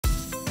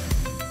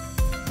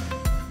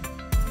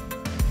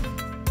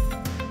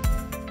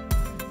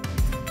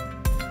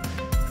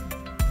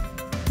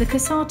The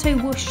Cosatto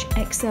Woosh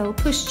XL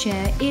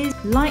Pushchair is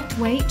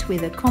lightweight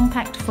with a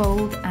compact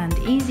fold and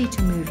easy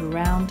to move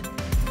around.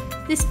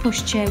 This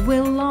pushchair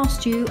will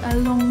last you a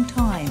long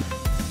time.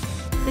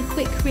 The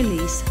quick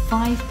release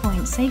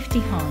 5-point safety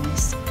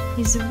harness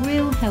is a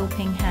real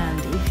helping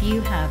hand if you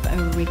have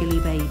a wriggly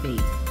baby.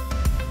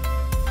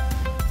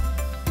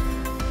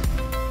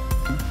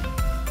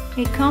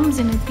 It comes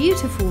in a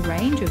beautiful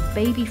range of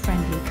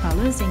baby-friendly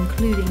colours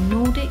including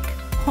Nordik,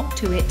 Hot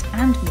to It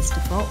and Mr.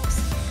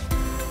 Fox.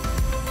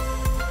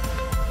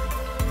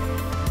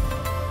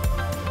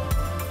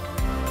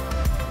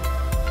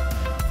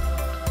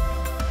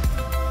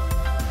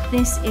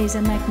 This is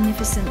a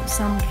magnificent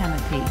sun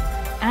canopy,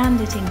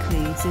 and it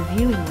includes a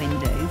viewing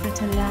window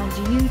that allows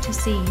you to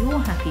see your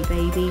happy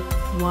baby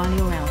while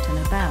you're out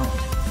and about.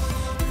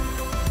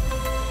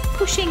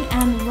 Pushing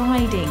and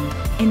riding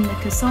in the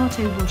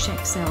Cosatto Woosh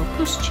XL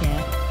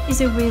Pushchair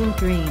is a real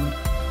dream,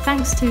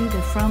 thanks to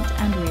the front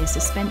and rear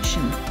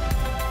suspension.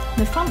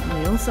 The front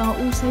wheels are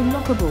also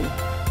lockable,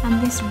 and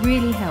this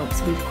really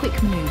helps with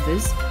quick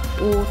manoeuvres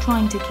or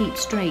trying to keep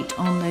straight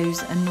on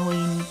those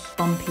annoying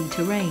bumpy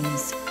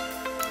terrains.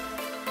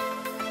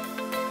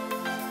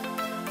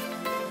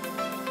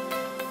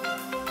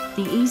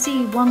 The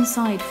easy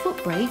one-side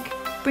foot brake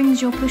brings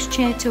your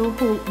pushchair to a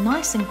halt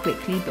nice and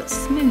quickly but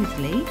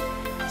smoothly,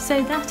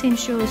 so that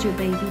ensures your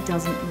baby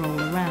doesn't roll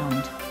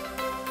around.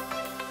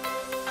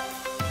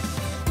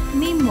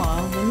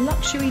 Meanwhile, the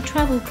luxury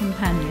travel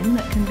companion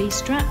that can be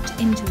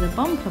strapped into the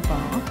bumper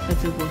bar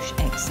of the Woosh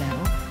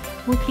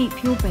XL will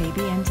keep your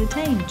baby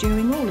entertained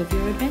during all of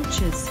your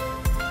adventures.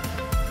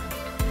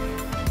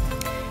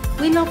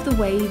 We love the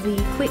way the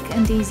quick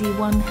and easy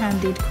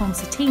one-handed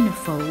concertina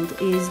fold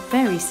is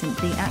very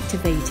simply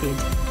activated.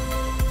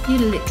 You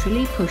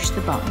literally push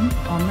the button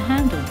on the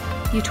handle,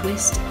 you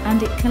twist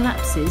and it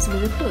collapses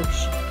with a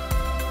push.